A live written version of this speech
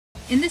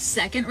In the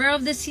second row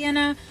of the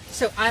Sienna,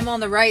 so I'm on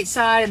the right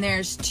side and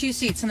there's 2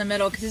 seats in the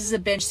middle because this is a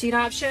bench seat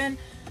option.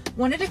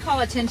 Wanted to call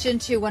attention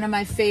to one of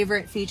my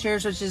favorite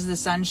features, which is the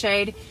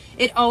sunshade.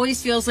 It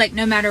always feels like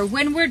no matter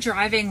when we're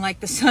driving, like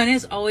the sun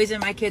is always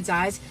in my kids'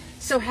 eyes.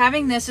 So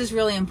having this is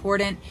really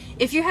important.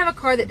 If you have a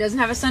car that doesn't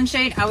have a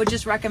sunshade, I would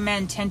just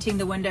recommend tinting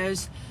the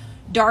windows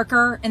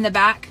darker in the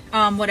back,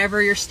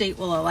 whatever your state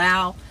will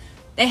allow.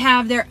 They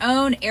have their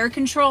own air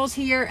controls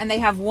here, and they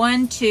have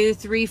 1, 2,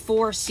 3,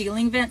 4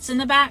 ceiling vents in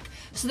the back.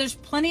 So there's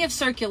plenty of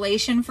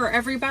circulation for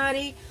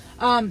everybody.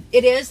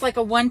 It is like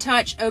a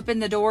one-touch open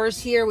the doors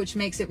here, which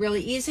makes it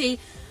really easy.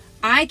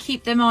 I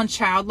keep them on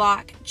child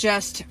lock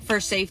just for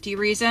safety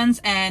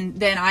reasons, and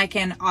then I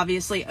can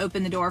obviously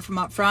open the door from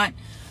up front.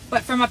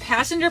 But from a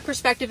passenger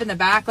perspective in the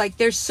back, like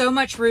there's so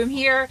much room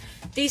here.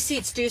 These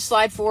seats do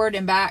slide forward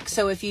and back,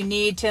 so if you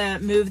need to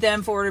move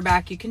them forward or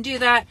back, you can do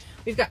that.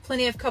 We've got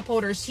plenty of cup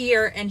holders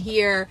here and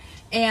here,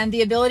 and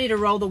the ability to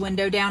roll the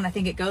window down. I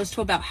think it goes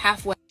to about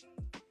halfway.